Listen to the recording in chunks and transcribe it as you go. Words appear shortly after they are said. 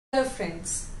Hello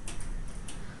friends,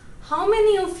 how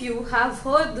many of you have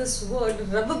heard this word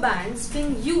rubber bands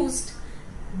being used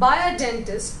by a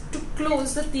dentist to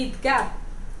close the teeth gap?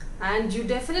 And you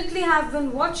definitely have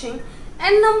been watching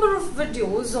a number of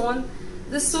videos on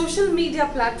the social media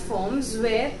platforms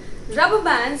where rubber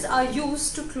bands are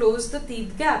used to close the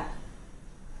teeth gap.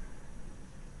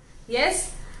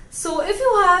 Yes, so if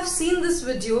you have seen these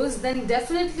videos, then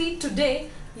definitely today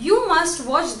you must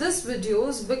watch these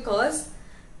videos because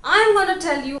I'm going to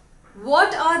tell you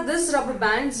what are these rubber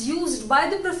bands used by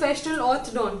the professional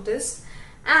orthodontist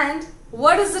and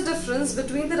what is the difference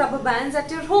between the rubber bands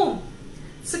at your home.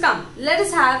 So come, let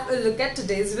us have a look at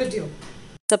today's video.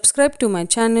 Subscribe to my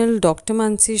channel Dr.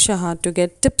 Mansi Shah to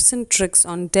get tips and tricks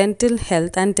on dental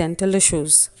health and dental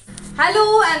issues.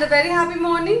 Hello and a very happy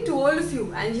morning to all of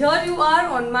you, and here you are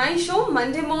on my show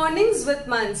Monday Mornings with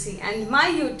Mansi and my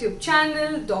YouTube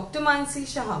channel Dr. Mansi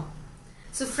Shah.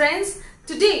 So friends,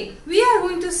 today we are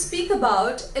going to speak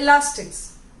about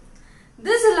elastics.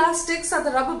 These elastics are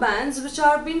the rubber bands which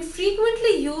are being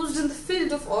frequently used in the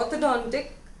field of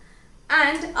orthodontic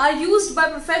and are used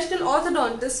by professional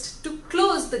orthodontists to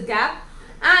close the gap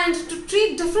and to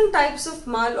treat different types of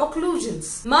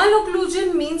malocclusions.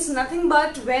 Malocclusion means nothing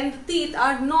but when the teeth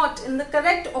are not in the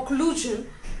correct occlusion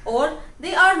or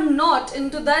they are not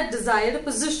into that desired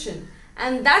position,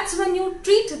 and that's when you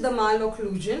treat the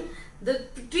malocclusion. The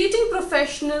treating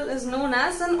professional is known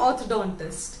as an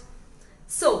orthodontist.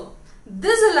 So,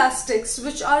 these elastics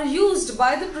which are used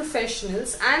by the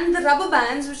professionals and the rubber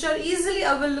bands which are easily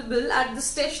available at the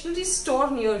stationery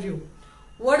store near you.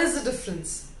 What is the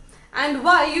difference? And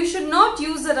why you should not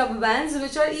use the rubber bands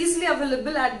which are easily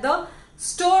available at the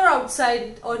store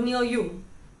outside or near you?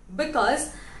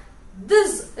 Because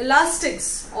these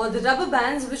elastics or the rubber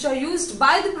bands which are used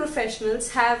by the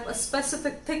professionals have a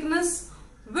specific thickness,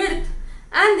 width,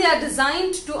 and they are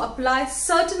designed to apply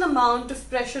certain amount of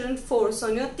pressure and force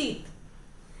on your teeth.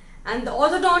 And the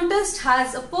orthodontist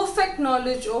has a perfect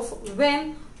knowledge of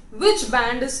when which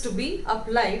band is to be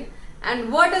applied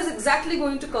and what is exactly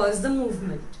going to cause the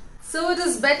movement. So it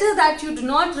is better that you do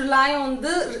not rely on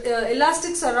the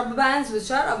elastics or rubber bands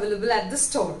which are available at the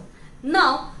store.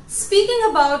 Now, speaking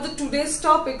about the today's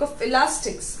topic of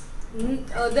elastics,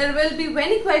 there will be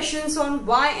many questions on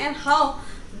why and how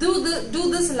do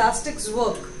these elastics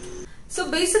work.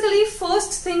 So basically,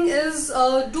 first thing is,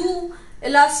 do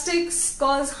elastics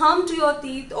cause harm to your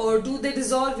teeth, or do they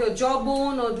dissolve your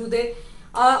jawbone, or do they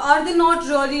are they not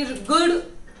really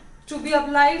good to be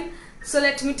applied? So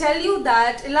let me tell you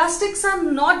that elastics are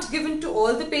not given to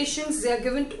all the patients. They are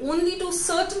given only to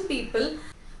certain people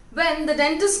when the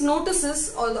dentist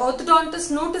notices or the orthodontist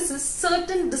notices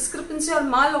certain discrepancy or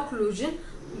malocclusion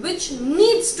which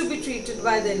needs to be treated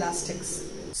by the elastics.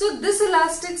 So these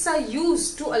elastics are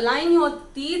used to align your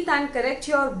teeth and correct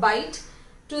your bite,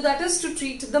 that is to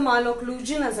treat the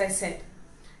malocclusion, as I said.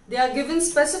 They are given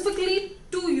specifically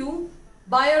to you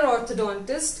by your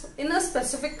orthodontist in a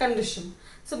specific condition.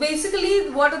 So basically,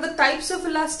 what are the types of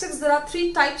elastics? There are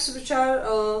three types which are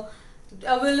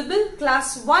available.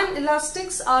 Class 1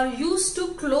 elastics are used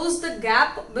to close the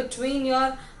gap between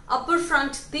your upper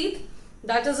front teeth.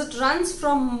 That is, it runs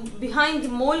from behind the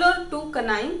molar to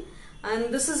canine.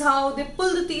 And this is how they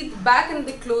pull the teeth back and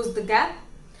they close the gap.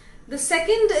 The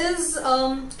second is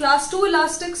class 2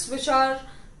 elastics which are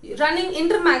running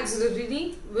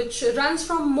intermaxillary, which runs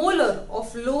from molar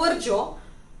of lower jaw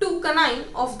to canine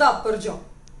of the upper jaw.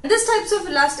 And these types of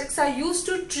elastics are used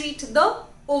to treat the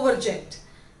overjet.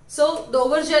 So the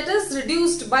overjet is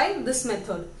reduced by this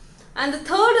method. And the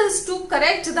third is to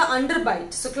correct the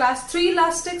underbite. So class 3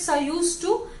 elastics are used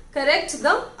to correct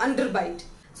the underbite.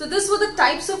 So this were the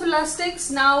types of elastics.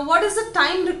 Now, what is the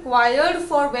time required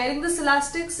for wearing this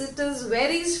elastics? It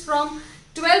varies from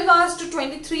 12 hours to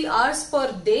 23 hours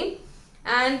per day,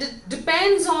 and it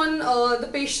depends on the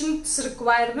patient's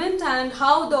requirement and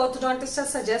how the orthodontist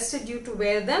has suggested you to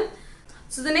wear them.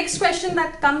 So the next question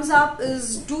that comes up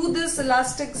is, do these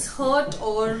elastics hurt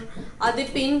or are they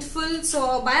painful?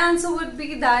 So my answer would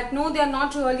be that no, they are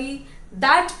not really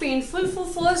that painful. For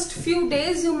first few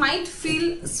days you might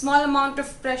feel a small amount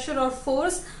of pressure or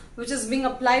force which is being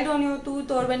applied on your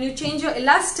tooth, or when you change your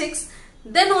elastics,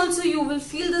 then also you will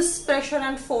feel this pressure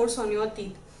and force on your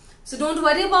teeth. So don't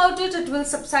worry about it, it will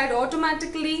subside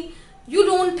automatically. You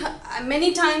don't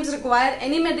many times require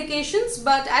any medications,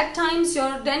 but at times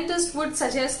your dentist would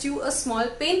suggest you a small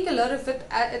painkiller if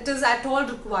it is at all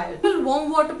required.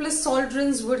 Warm water plus salt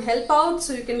rinse would help out,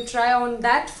 so you can try on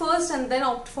that first and then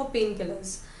opt for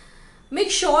painkillers. Make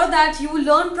sure that you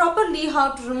learn properly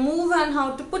how to remove and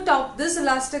how to put out these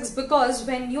elastics, because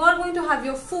when you are going to have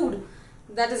your food,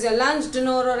 that is your lunch,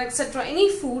 dinner or etc., any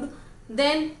food,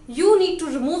 then you need to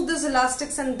remove this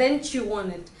elastics and then chew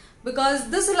on it, because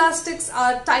this elastics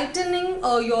are tightening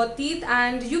your teeth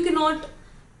and you cannot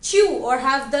chew or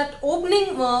have that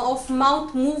opening of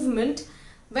mouth movement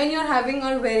when you're having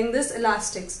or wearing this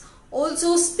elastics.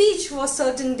 Also, speech for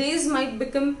certain days might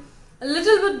become a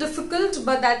little bit difficult,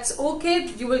 but that's okay.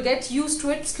 You will get used to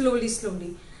it slowly.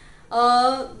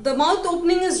 The mouth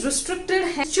opening is restricted,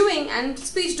 hence chewing and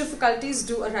speech difficulties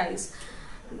do arise.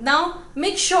 Now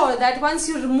make sure that once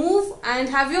you remove and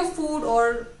have your food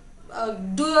or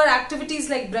do your activities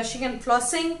like brushing and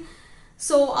flossing,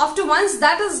 so after once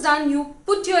that is done, you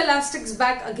put your elastics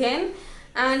back again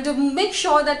and make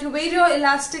sure that you wear your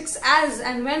elastics as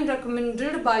and when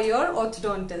recommended by your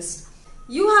orthodontist.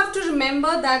 You have to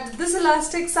remember that these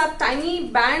elastics are tiny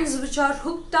bands which are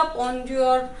hooked up on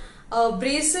your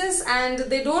braces, and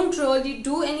they don't really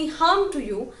do any harm to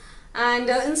you, and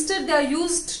instead they are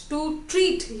used to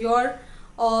treat your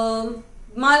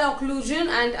malocclusion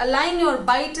and align your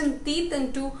bite and teeth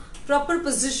into proper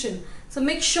position. So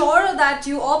make sure that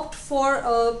you opt for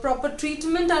proper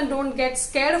treatment and don't get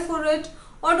scared for it,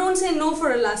 or don't say no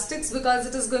for elastics, because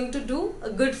it is going to do a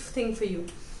good thing for you.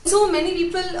 So many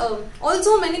people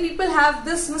have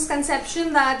this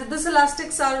misconception that these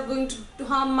elastics are going to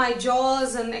harm my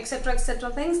jaws and etc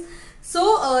things.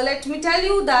 So let me tell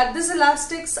you that these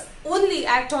elastics only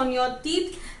act on your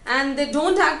teeth and they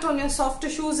don't act on your soft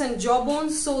tissues and jaw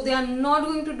bones, so they are not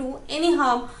going to do any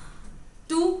harm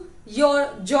to your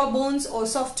jaw bones or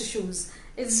soft tissues.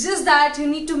 It's just that you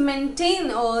need to maintain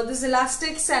these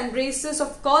elastics and braces.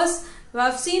 Of course, you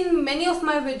have seen many of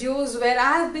my videos where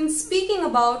I have been speaking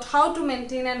about how to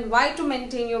maintain and why to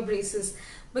maintain your braces,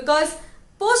 because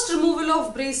post removal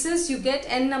of braces you get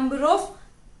n number of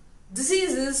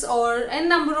diseases or n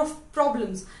number of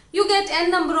problems. You get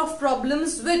n number of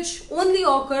problems which only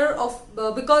occur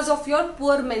because of your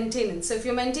poor maintenance. So if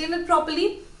you maintain it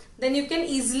properly, then you can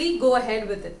easily go ahead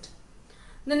with it.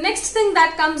 The next thing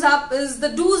that comes up is the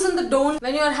do's and the don'ts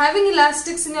when you are having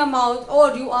elastics in your mouth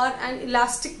or you are an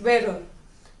elastic wearer.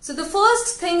 So the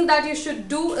first thing that you should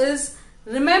do is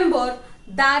remember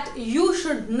that you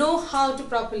should know how to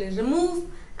properly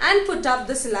remove and put up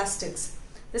this elastics.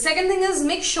 The second thing is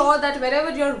make sure that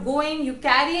wherever you are going, you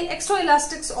carry extra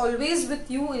elastics always with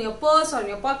you in your purse or in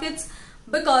your pockets,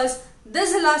 because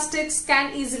these elastics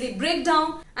can easily break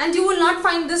down and you will not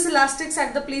find these elastics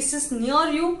at the places near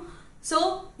you.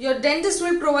 So your dentist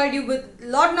will provide you with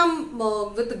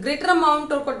with a greater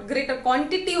amount or greater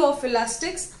quantity of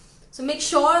elastics. So make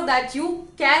sure that you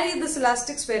carry this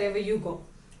elastics wherever you go.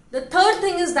 The third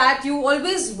thing is that you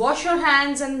always wash your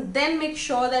hands and then make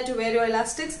sure that you wear your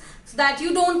elastics so that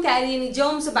you don't carry any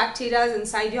germs or bacteria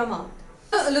inside your mouth.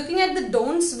 Looking at the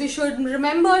don'ts, we should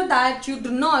remember that you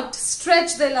do not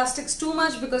stretch the elastics too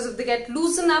much, because if they get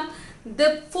loosened up,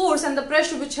 the force and the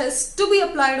pressure which has to be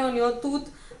applied on your tooth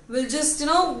will just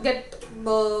get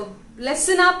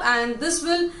lessen up, and this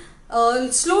will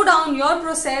slow down your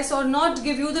process or not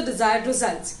give you the desired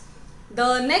results.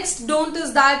 The next don't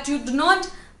is that you do not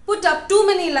put up too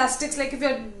many elastics. Like if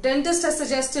your dentist has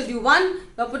suggested you one,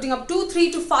 you're putting up 2,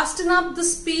 3 to fasten up the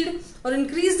speed or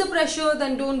increase the pressure,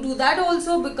 then don't do that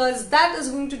also, because that is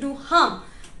going to do harm.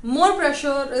 More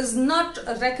pressure is not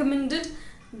recommended.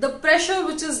 The pressure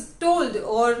which is told,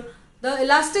 or the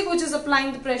elastic which is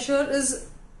applying the pressure, is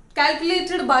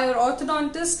calculated by your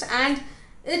orthodontist, and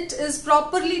it is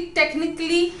properly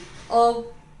technically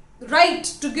right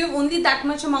to give only that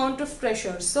much amount of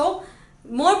pressure. So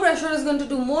more pressure is going to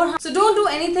do more harm. So don't do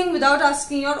anything without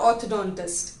asking your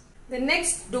orthodontist. The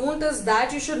next don't is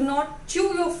that you should not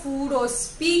chew your food or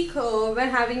speak when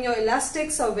having your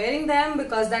elastics or wearing them,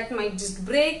 because that might just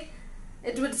break.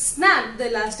 It would snap the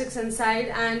elastics inside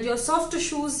and your soft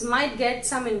tissues might get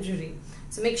some injury.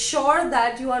 So make sure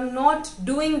that you are not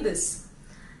doing this.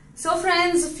 So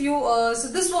friends, so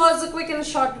this was a quick and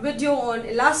short video on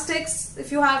elastics.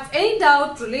 If you have any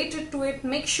doubt related to it,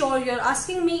 make sure you're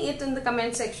asking me it in the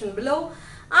comment section below.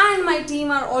 I and my team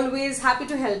are always happy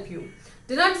to help you.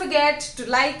 Do not forget to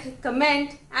like,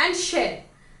 comment and share.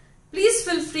 Please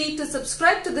feel free to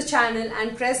subscribe to the channel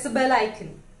and press the bell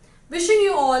icon. Wishing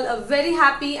you all a very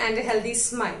happy and a healthy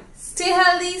smile. Stay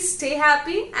healthy, stay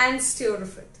happy and stay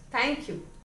fit. Thank you.